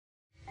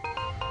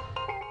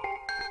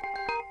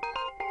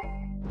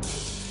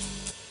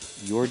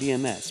your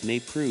DMS may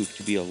prove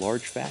to be a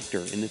large factor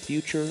in the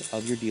future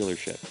of your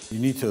dealership. You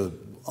need to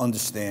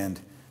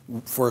understand,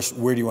 first,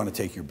 where do you want to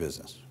take your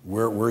business?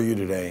 Where are you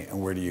today, and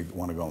where do you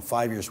want to go in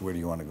 5 years? Where do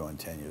you want to go in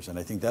 10 years? And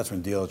I think that's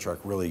when DealerTrack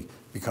really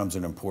becomes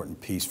an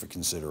important piece for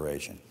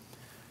consideration.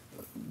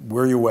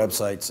 Where are your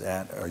websites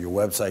at? Are your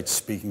websites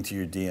speaking to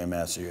your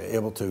DMS? Are you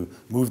able to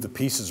move the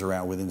pieces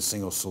around within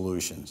single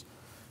solutions?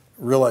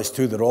 Realize,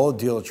 too, that all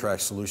DealerTrack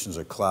solutions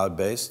are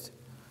cloud-based.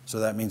 So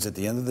that means at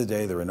the end of the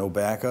day, there are no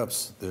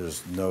backups.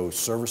 There's no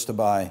servers to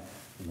buy.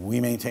 We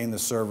maintain the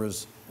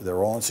servers.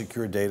 They're all in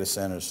secure data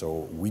centers,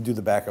 so we do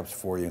the backups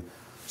for you.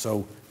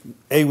 So,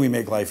 A, we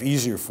make life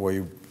easier for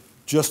you.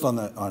 Just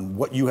on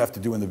what you have to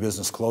do when the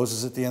business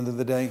closes at the end of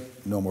the day,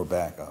 no more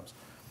backups.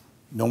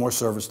 No more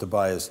servers to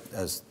buy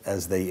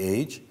as they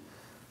age.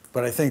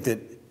 But I think that,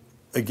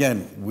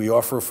 again, we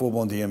offer a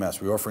full-blown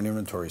DMS. We offer an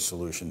inventory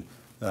solution.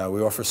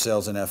 We offer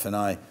sales and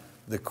F&I.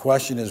 The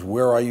question is,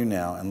 where are you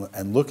now?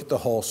 And look at the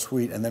whole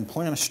suite and then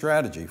plan a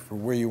strategy for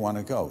where you want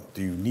to go.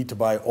 Do you need to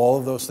buy all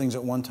of those things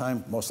at one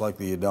time? Most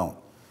likely you don't.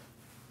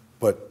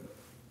 But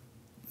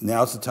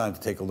now's the time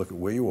to take a look at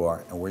where you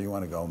are and where you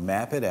want to go,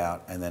 map it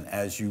out, and then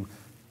as you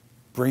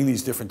bring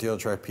these different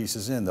DealerTrack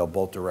pieces in, they'll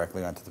bolt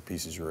directly onto the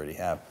pieces you already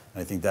have.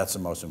 And I think that's the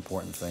most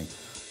important thing.